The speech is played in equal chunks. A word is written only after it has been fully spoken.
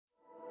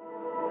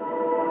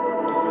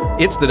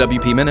It's the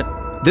WP Minute.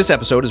 This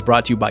episode is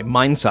brought to you by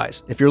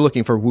MindSize. If you're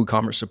looking for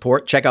WooCommerce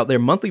support, check out their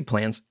monthly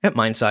plans at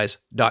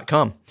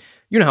mindsize.com.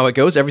 You know how it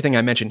goes. Everything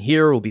I mention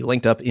here will be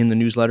linked up in the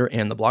newsletter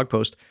and the blog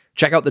post.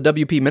 Check out the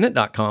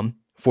WPMinute.com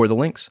for the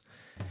links.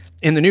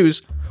 In the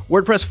news,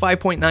 WordPress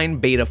 5.9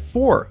 Beta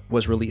 4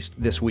 was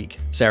released this week.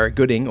 Sarah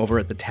Gooding over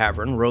at The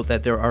Tavern wrote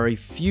that there are a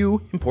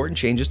few important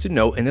changes to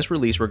note in this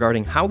release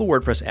regarding how the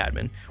WordPress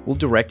admin will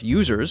direct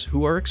users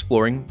who are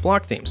exploring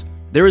block themes.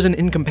 There is an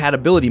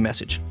incompatibility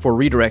message for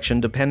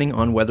redirection depending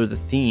on whether the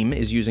theme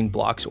is using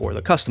blocks or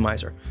the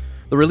customizer.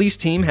 The release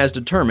team has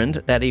determined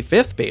that a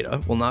fifth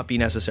beta will not be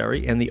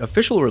necessary, and the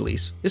official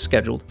release is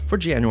scheduled for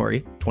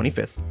January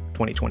 25th,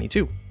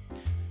 2022.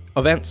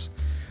 Events.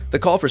 The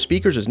call for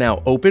speakers is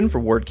now open for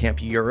WordCamp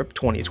Europe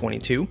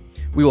 2022.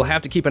 We will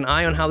have to keep an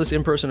eye on how this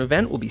in-person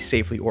event will be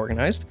safely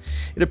organized.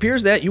 It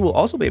appears that you will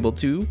also be able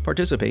to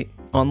participate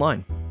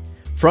online.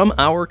 From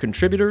our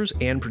contributors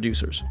and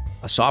producers,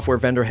 a software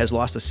vendor has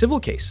lost a civil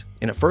case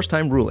in a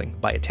first-time ruling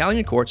by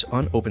Italian courts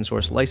on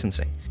open-source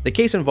licensing. The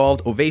case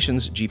involved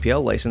Ovation's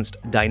GPL-licensed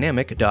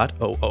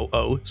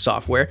Dynamic.000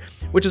 software,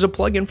 which is a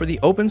plugin for the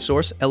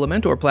open-source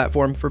Elementor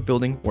platform for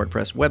building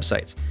WordPress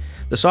websites.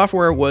 The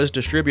software was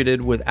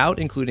distributed without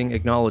including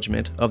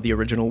acknowledgement of the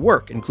original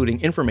work, including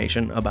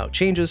information about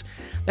changes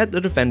that the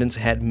defendants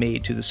had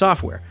made to the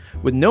software,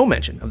 with no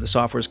mention of the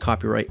software's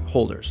copyright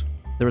holders.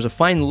 There is a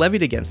fine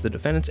levied against the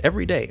defendants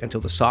every day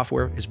until the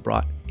software is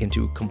brought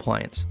into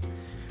compliance.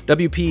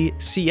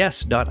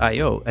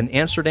 WPCS.io, an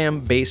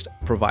Amsterdam-based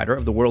provider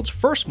of the world's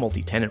first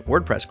multi-tenant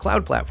WordPress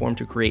cloud platform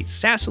to create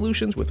SaaS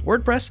solutions with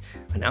WordPress,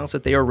 announced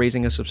that they are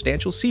raising a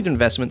substantial seed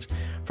investments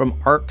from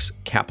Arx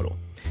Capital.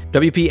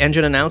 WP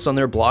Engine announced on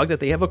their blog that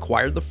they have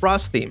acquired the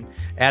Frost theme,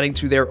 adding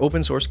to their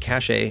open-source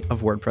cache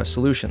of WordPress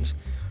solutions.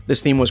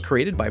 This theme was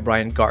created by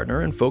Brian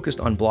Gardner and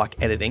focused on block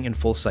editing and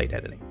full site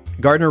editing.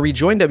 Gardner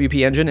rejoined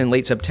WP Engine in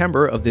late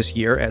September of this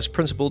year as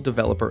principal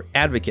developer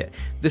advocate.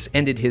 This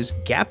ended his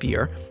gap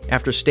year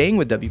after staying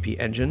with WP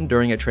Engine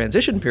during a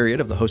transition period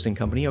of the hosting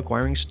company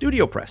acquiring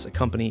StudioPress, a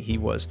company he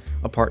was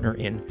a partner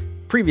in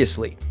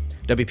previously.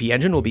 WP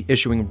Engine will be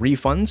issuing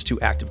refunds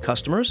to active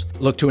customers.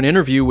 Look to an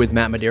interview with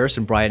Matt Medeiros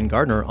and Brian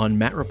Gardner on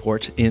Matt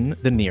Report in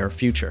the near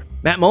future.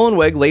 Matt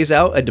Mullenweg lays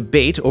out a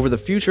debate over the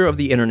future of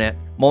the internet.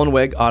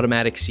 Mullenweg,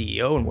 Automatic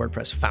CEO and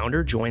WordPress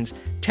founder, joins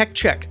Tech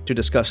Check to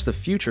discuss the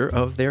future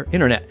of their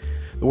internet.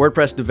 The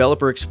WordPress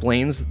developer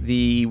explains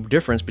the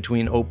difference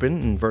between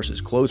open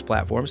versus closed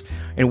platforms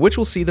and which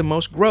will see the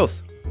most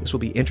growth. This will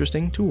be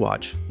interesting to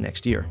watch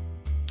next year.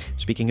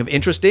 Speaking of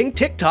interesting,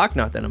 TikTok,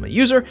 not that I'm a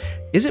user,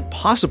 is it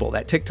possible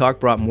that TikTok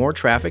brought more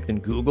traffic than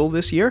Google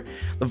this year?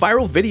 The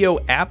viral video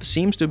app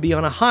seems to be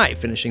on a high,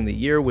 finishing the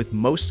year with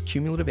most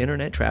cumulative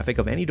internet traffic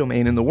of any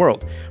domain in the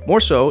world, more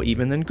so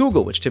even than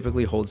Google, which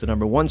typically holds the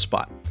number one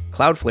spot.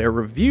 Cloudflare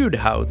reviewed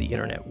how the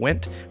internet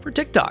went for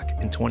TikTok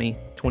in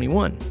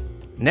 2021.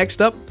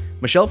 Next up,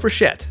 Michelle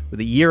Frechette with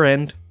a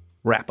year-end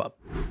wrap-up.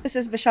 This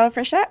is Michelle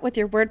Frechette with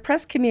your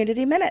WordPress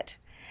Community Minute.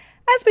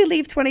 As we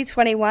leave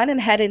 2021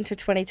 and head into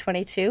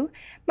 2022,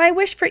 my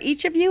wish for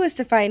each of you is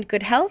to find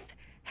good health,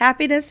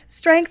 happiness,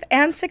 strength,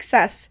 and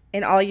success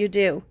in all you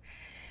do.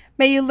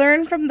 May you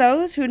learn from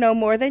those who know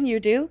more than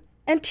you do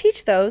and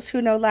teach those who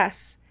know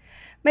less.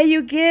 May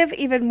you give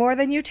even more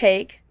than you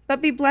take,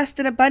 but be blessed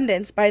in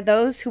abundance by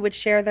those who would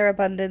share their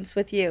abundance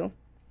with you.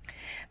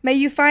 May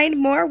you find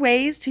more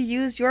ways to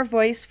use your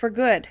voice for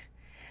good.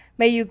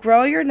 May you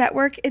grow your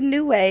network in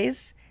new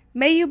ways.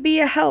 May you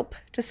be a help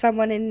to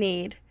someone in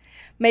need.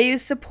 May you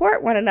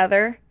support one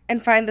another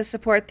and find the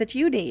support that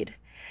you need.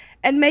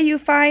 And may you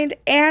find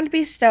and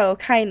bestow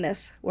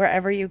kindness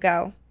wherever you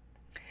go.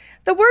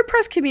 The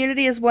WordPress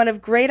community is one of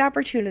great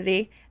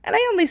opportunity, and I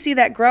only see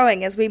that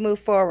growing as we move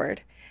forward.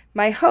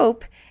 My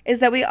hope is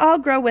that we all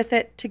grow with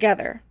it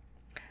together.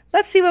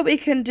 Let's see what we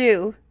can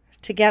do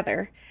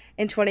together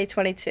in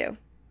 2022.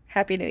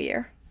 Happy New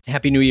Year.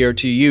 Happy New Year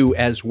to you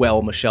as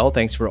well, Michelle.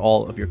 Thanks for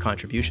all of your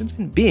contributions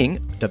and being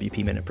a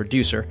WP Minute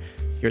producer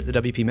here at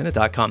the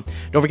WPMinute.com.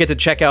 Don't forget to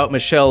check out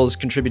Michelle's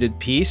contributed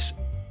piece,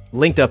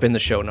 linked up in the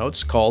show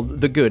notes, called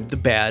The Good, the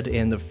Bad,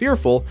 and the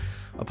Fearful,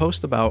 a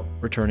post about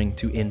returning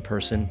to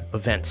in-person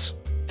events.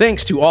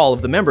 Thanks to all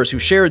of the members who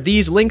shared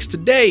these links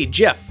today: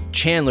 Jeff,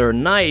 Chandler,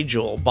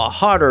 Nigel,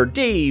 Bahadur,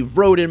 Dave,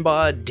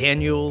 Rodenbaugh,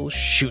 Daniel,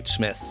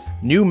 Shootsmith.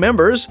 New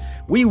members,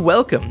 we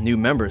welcome new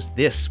members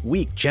this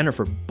week.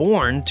 Jennifer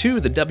Bourne to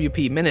the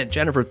WP Minute.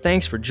 Jennifer,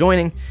 thanks for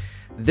joining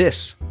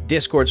this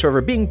Discord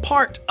server, being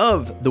part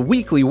of the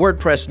weekly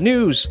WordPress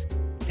news.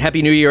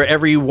 Happy New Year,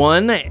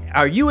 everyone.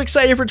 Are you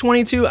excited for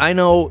 22? I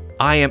know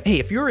I am. Hey,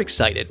 if you're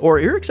excited or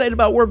you're excited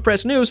about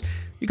WordPress news,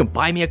 you can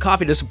buy me a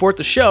coffee to support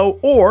the show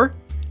or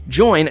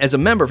join as a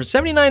member for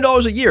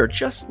 $79 a year,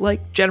 just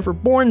like Jennifer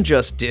Bourne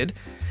just did.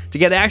 To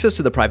get access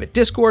to the private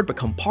Discord,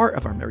 become part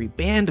of our merry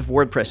band of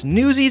WordPress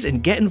newsies,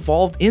 and get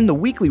involved in the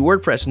weekly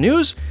WordPress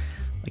news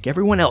like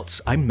everyone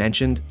else I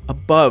mentioned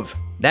above.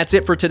 That's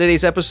it for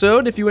today's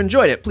episode. If you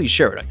enjoyed it, please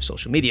share it on your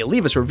social media.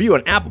 Leave us a review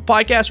on Apple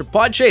Podcasts or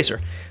Podchaser.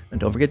 And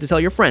don't forget to tell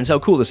your friends how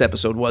cool this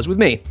episode was with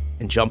me,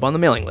 and jump on the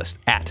mailing list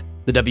at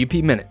the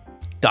WP Minute.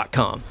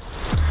 mindsize.com.